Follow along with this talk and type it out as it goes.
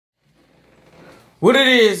What it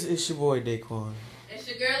is, it's your boy Quann. It's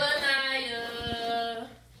your girl Anyia.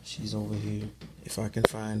 She's over here. If I can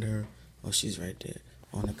find her, oh, she's right there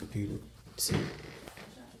on the computer. See,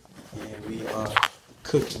 and we are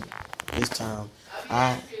cooking. This time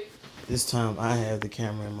I have the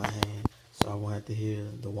camera in my hand, so I won't have to hear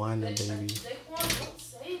the whining baby. Don't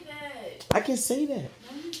say that. I can say that.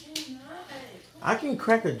 No, you cannot. I can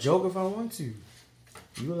crack a joke if I want to.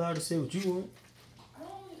 You allowed to say what you want. I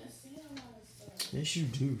don't even say a lot of stuff. Yes, you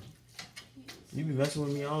do. You be messing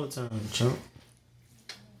with me all the time, chump.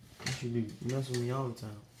 Yes, you do. You mess with me all the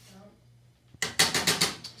time.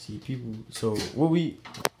 See, people. So, what we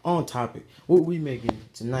on topic? What we making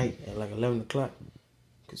tonight at like 11 o'clock?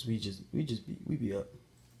 Cause we be up.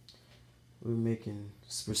 We're making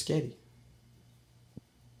spaghetti.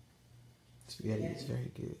 Spaghetti is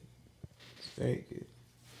very good. It's very good.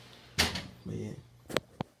 But yeah.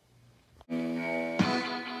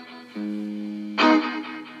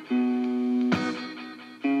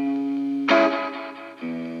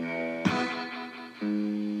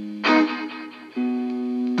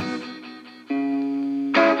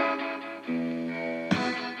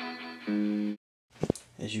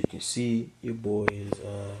 As you can see, your boy is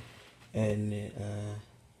adding it,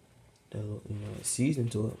 the little, season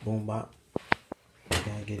to it. Boom bop.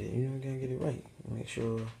 Gotta get it, gotta get it right. Make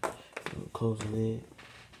sure close the lid.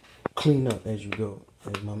 Clean up as you go,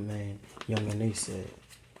 as my man Young and they said.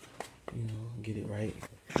 Get it right.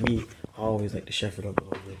 Me, I always like to chef it up a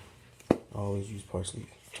little bit. I always use parsley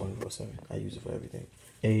 24/7. I use it for everything.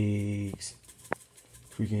 Eggs,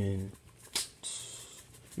 freaking,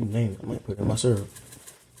 you name it. I might put it in my syrup.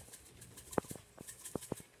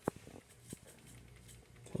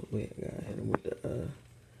 Wait, I gotta hit him with the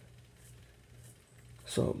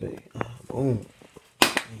salt bay. Boom.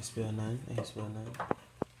 Ain't spill nothing.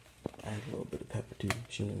 Add a little bit of pepper too.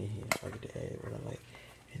 She went in here so I get to add what I like.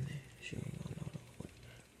 And then she ain't gonna know what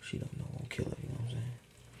she don't know won't kill her, you know what I'm saying?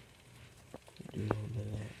 Do a little bit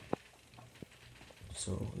of that.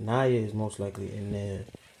 So Naya is most likely in there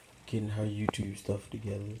getting her YouTube stuff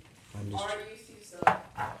together. I'm just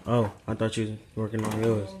Oh, I thought you was working on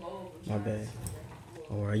yours. My bad.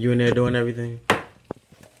 Oh, are you in there doing everything?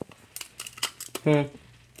 You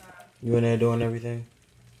in there doing everything?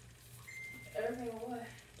 Everything what?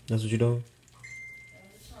 That's what you doing?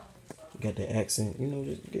 You got that accent.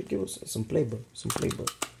 Just give us some flavor.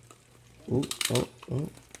 Ooh, oh.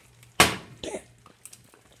 Damn.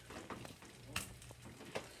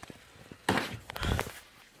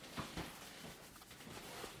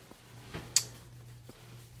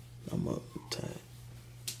 I'm up. I'm tired.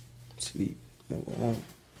 Sleep. I'm going home.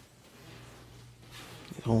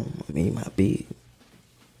 Get home. I made my bed.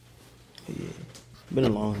 But yeah. Been a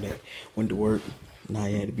long day. Went to work. Now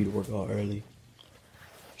I had to be to work all early.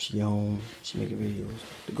 She home. She making videos.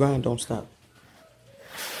 The grind don't stop.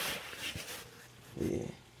 But yeah.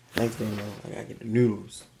 Next thing though, I gotta get the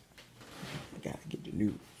noodles.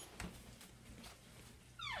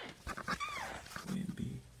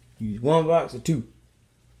 You use 1 box or 2?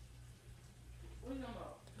 What are you talking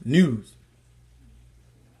about? Noodles.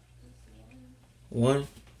 1?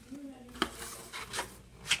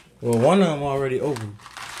 Well, one of them already open.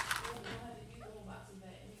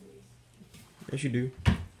 Yes, you do.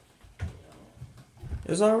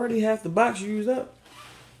 It's already half the box used up.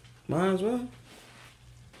 Might as well.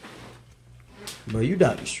 But you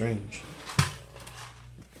Dr. Strange.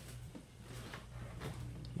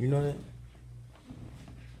 You know that?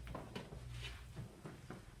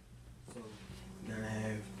 So, you gotta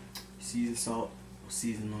have seasoned salt or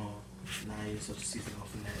seasoned oil. Now I use such a season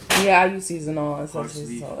off in that. Yeah, I use season oil and such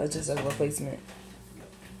as salt. It's just a replacement.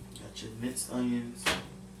 Got your minced onions.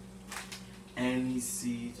 And these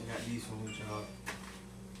seeds, I got these from y'all.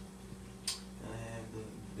 I have the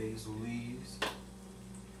basil leaves,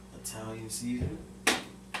 Italian seasoning,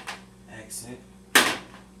 accent,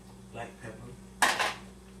 black pepper,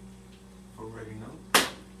 oregano,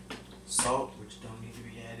 salt, which don't need to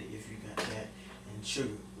be added if you got that, and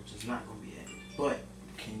sugar, which is not going to be added, but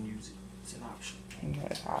you can use it. It's an option. Okay,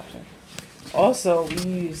 it's an option. Also, we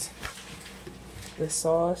use the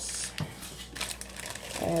sauce.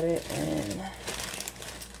 Add it and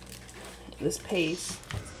this paste.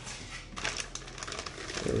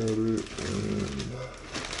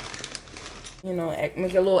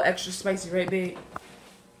 Make it a little extra spicy, right, babe?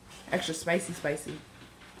 Extra spicy.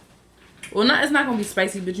 Well, it's not gonna be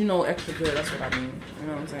spicy, but extra good. That's what I mean. You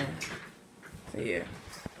know what I'm saying? So yeah.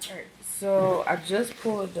 Alright. So I just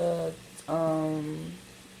poured the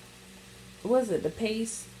what is it? The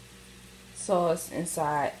paste sauce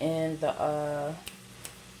inside, and the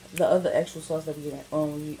the other extra sauce that we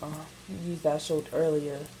used that I showed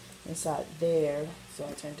earlier inside there. So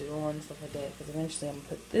I turned it on and stuff like that. Because eventually I'm going to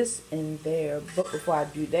put this in there. But before I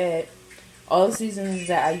do that, all the seasonings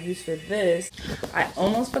that I use for this, I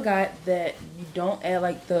almost forgot that you don't add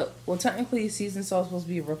like well, technically seasoned sauce is supposed to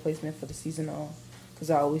be a replacement for the seasonal, because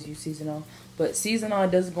I always use seasonal. But seasonal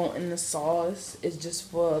doesn't go in the sauce. It's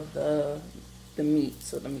just for the meat,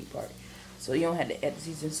 so the meat part. So you don't have to add the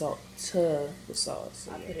seasoned salt to the sauce.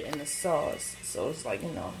 So I put it in the sauce. So it's like,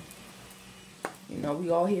 you know, we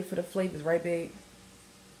all here for the flavors, right, babe?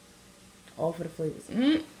 All for the flavors.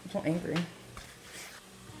 I'm so angry.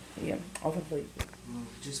 Yeah, all for the flavors.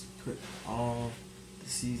 Just put all the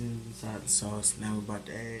seasonings inside the sauce. Now we're about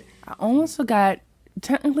to add. I almost forgot.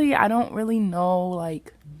 Technically, I don't really know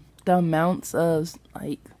like the amounts of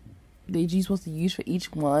like that you're supposed to use for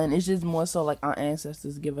each one. It's just more so like our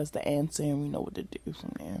ancestors give us the answer and we know what to do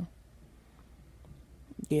from there.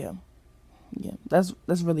 Yeah, that's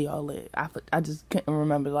really all it. I just couldn't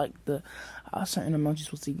remember like the certain amount you're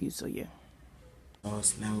supposed to use. So yeah.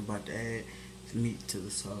 Sauce. Now we're about to add the meat to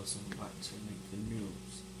the sauce. I'm about to make the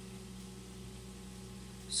noodles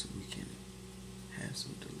so we can have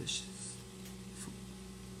some delicious food.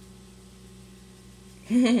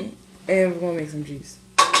 And we're gonna make some juice.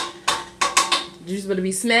 Juice better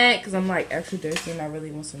be smacked because I'm like extra thirsty and I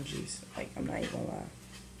really want some juice. Like, I'm not even gonna lie.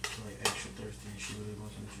 Like extra thirsty and she really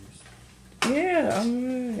wants some juice. Yeah,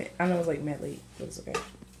 I know it's like mad late, but it's okay.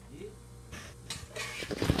 Yeah.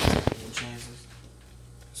 No chances.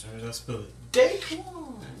 As soon as I spill it,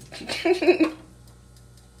 Quann. Everything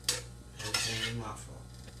is my fault.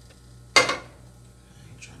 I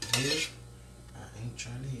ain't trying to hit it.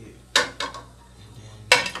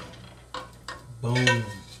 And then, boom.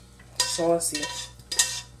 Saucy.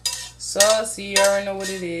 Saucy, you already know what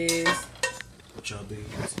it is. What y'all big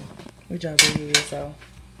is? What y'all big is, so.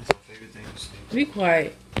 That's my favorite thing to say. Be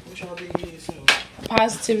quiet. What y'all big is?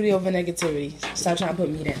 Positivity over negativity. Stop trying to put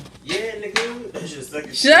me down. Yeah, nigga. That's your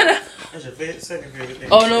second. Shut up. That's your second favorite thing.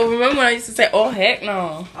 Oh, no, remember when I used to say, oh, heck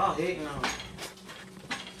no. Oh, heck no.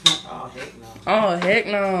 Oh, heck no. Oh, heck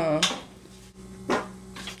no.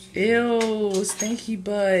 Ew, stinky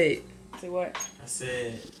butt. Say what? I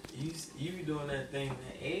said, you be doing that thing,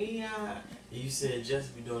 that Anyia. You said Jess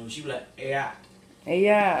be doing it. She be like, AI.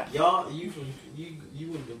 Yeah. Y'all, you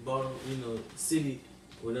in the bottom, city,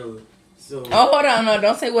 whatever. So. Oh, hold on, no,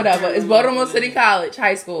 don't say whatever. It's Baltimore City College,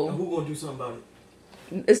 high school. Who gonna do something about it?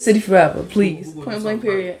 It's City Forever, please. Who Point blank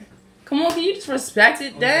period. Come on, can you just respect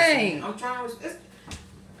it? Dang. I'm trying to.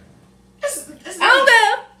 It's I don't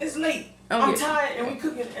care. It's late. Okay. I'm tired, and we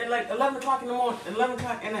cooking at like 11 o'clock in the morning, 11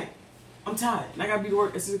 o'clock at night. I'm tired, and I gotta be to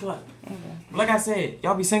work at 6 o'clock. Okay. Like I said,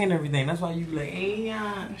 y'all be singing everything. That's why you be like, hey,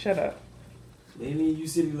 shut up. Any of you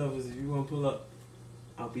city lovers, if you want to pull up,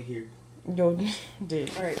 I'll be here. Yo,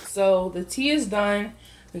 did. Alright, so the tea is done.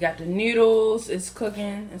 We got the noodles, it's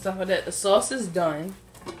cooking and stuff like that. The sauce is done.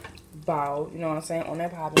 Bow, you know what I'm saying? On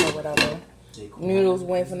that popping or whatever. Noodles,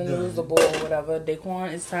 waiting for the noodles to boil or whatever.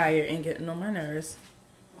 Daquan is tired and getting on my nerves.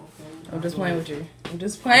 Okay. I'm just playing with you. I'm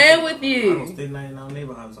just playing with I don't you. stay night in our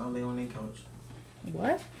neighbor house. I'll lay on their couch.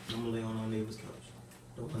 What? I'm gonna lay on our neighbor's couch.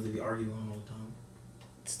 Don't want to be arguing all the time.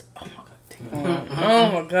 Oh my god, Daquan.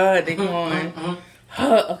 Oh my god, Daquan.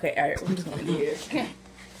 Okay, alright, we're just gonna do here.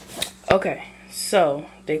 Okay, so,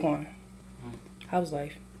 Daquan, how's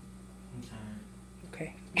life? I'm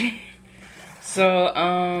tired. Okay. So,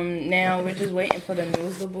 now we're just waiting for the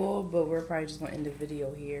noodles to boil, but we're probably just gonna end the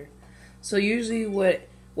video here. So usually what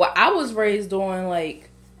I was raised on, like,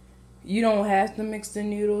 you don't have to mix the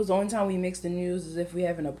noodles. The only time we mix the noodles is if we're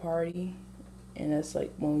having a party, and that's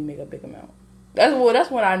like when we make a big amount. That's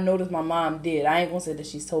what I noticed my mom did. I ain't gonna say that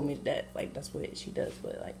she's told me that, like, that's what she does,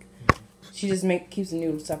 but like, she just keeps the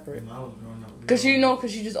noodles separate. When I was growing up, Cause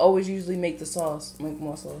she just always usually make the sauce, make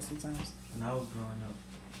more sauce sometimes. when I was growing up,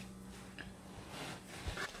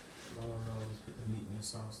 all I always put the meat and the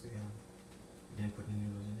sauce together, then put the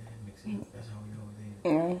noodles in there and mix it. That's how we always did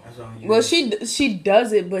it. That's how we Well, she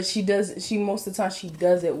does it, but she most of the time she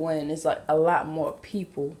does it when it's like a lot more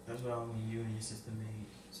people. That's why when you and your sister made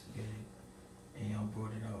spaghetti and y'all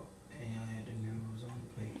brought it out and y'all had the noodles on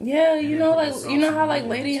the plate. Yeah, and you then know, put the like sauce you know how on like it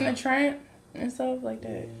Lady on in the top. Tramp and stuff like that.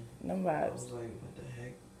 Yeah. Them I vibes. was like, what the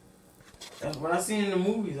heck? That's when I seen in the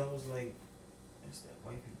movies. I was like, that's that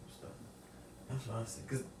white people stuff. That's what I said.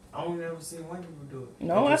 Cause I only ever seen white people do it.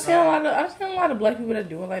 No, I've seen a lot of black people that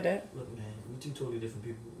do it like that. Look, man, we two totally different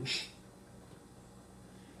people.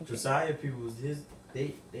 Josiah people was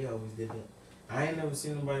they always did that. I ain't never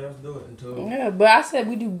seen nobody else do it until. Yeah, but I said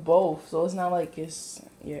we do both, so it's not like it's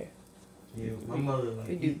Yeah, my mother like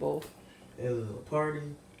we do both. It was a party,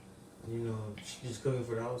 You know, she just cooking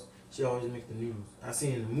for the house. She always make the noodles. I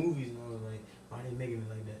seen in the movies and I was like, why they making it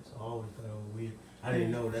like that? So I always thought it was weird. I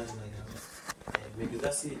didn't know that's like how because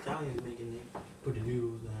I see Italians making it, put the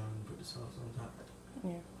noodles down and put the sauce on top.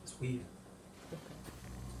 Yeah. It's weird.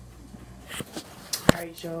 Okay.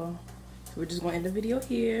 Alright, y'all. So we're just gonna end the video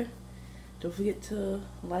here. Don't forget to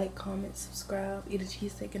like, comment, subscribe, eat a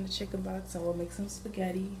cheesesteak in the chicken box, and we'll make some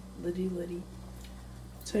spaghetti. Litty.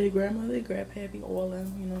 Tell your grandmother, grandpappy, all of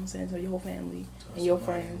them, you know what I'm saying? Tell your whole family and your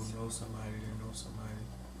friends. Who knows somebody that knows somebody.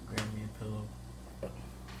 Grab me a pillow.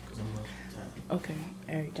 Because I'm up. Okay.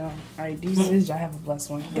 Alright, y'all. Alright, these is y'all have a blessed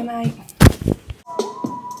one. Good night.